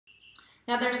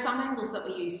Now there are some angles that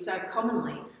we use so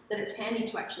commonly that it's handy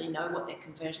to actually know what their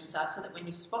conversions are so that when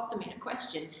you spot them in a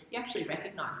question, you actually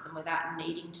recognise them without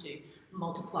needing to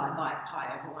multiply by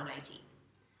pi over 180.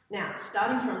 Now,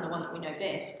 starting from the one that we know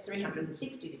best,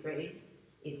 360 degrees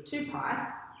is 2 pi.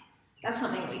 That's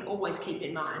something that we always keep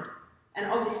in mind. And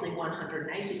obviously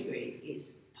 180 degrees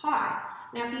is pi.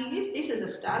 Now, if you use this as a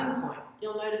starting point,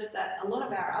 you'll notice that a lot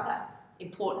of our other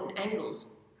important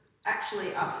angles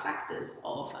actually are factors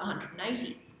of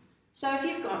 180. So if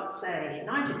you've got, say,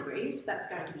 90 degrees, that's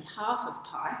going to be half of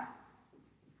pi.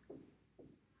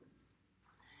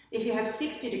 If you have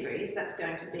 60 degrees, that's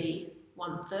going to be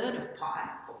 1/3 of pi,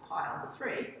 or pi on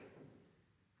 3.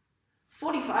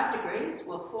 45 degrees,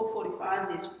 well, 4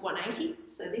 45s is 180,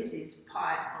 so this is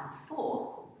pi on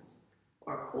 4,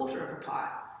 or 1/4 of a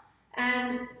pi.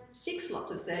 And 6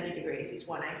 lots of 30 degrees is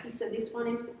 180, so this one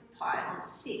is pi on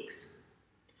 6.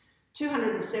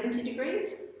 270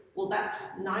 degrees, well,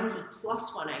 that's 90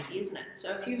 plus 180, isn't it?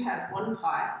 So if you have 1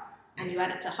 pi and you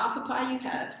add it to half a pi, you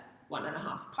have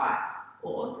 1.5 pi,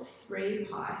 or 3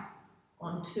 pi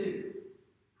on 2.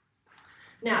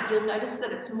 Now, you'll notice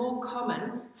that it's more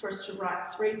common for us to write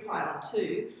 3 pi on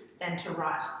 2 than to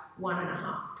write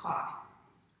 1.5 pi.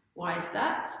 Why is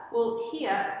that? Well,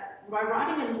 here, by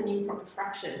writing it as an improper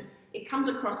fraction, it comes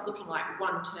across looking like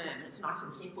one term. It's nice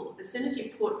and simple. As soon as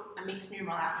you put a mixed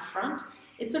numeral out the front,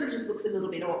 it sort of just looks a little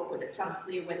bit awkward. It's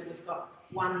unclear whether we've got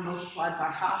 1 multiplied by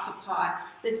half a pi.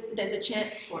 There's a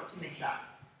chance for it to mess up.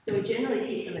 So we generally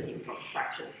keep them as improper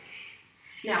fractions.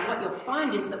 Now, what you'll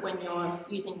find is that when you're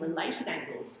using related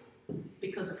angles,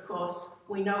 because of course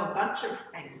we know a bunch of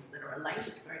angles that are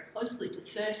related very closely to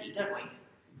 30, don't we?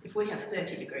 If we have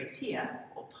 30 degrees here,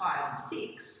 or pi on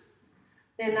 6,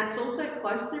 then that's also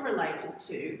closely related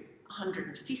to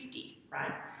 150,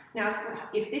 right? Now,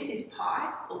 if this is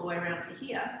pi all the way around to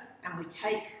here, and we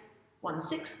take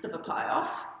 1/6 of a pi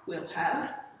off, we'll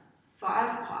have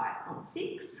 5 pi on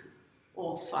 6,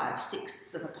 or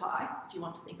 5/6 of a pi, if you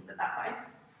want to think of it that way.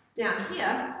 Down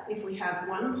here, if we have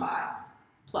 1 pi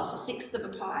plus 1/6 of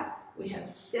a pi, we have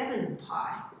 7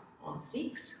 pi on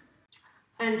 6.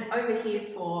 And over here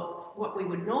for what we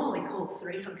would normally call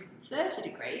 330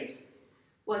 degrees,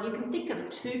 well, you can think of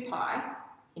 2 pi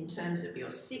in terms of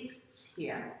your sixths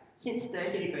here. Since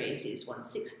 30 degrees is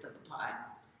 1/6 of a pi,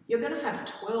 you're going to have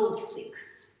 12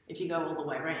 sixths if you go all the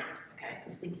way around, okay?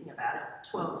 Because thinking about it,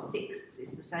 12 sixths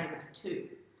is the same as 2.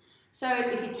 So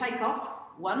if you take off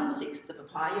 1/6 of a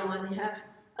pi, you'll only have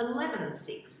 11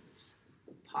 sixths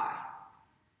pi.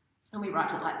 And we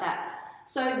write it like that.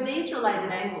 So these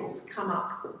related angles come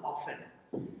up often.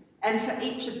 And for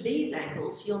each of these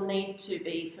angles, you'll need to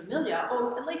be familiar,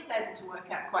 or at least able to work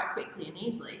out quite quickly and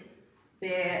easily,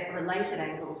 their related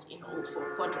angles in all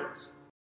 4 quadrants.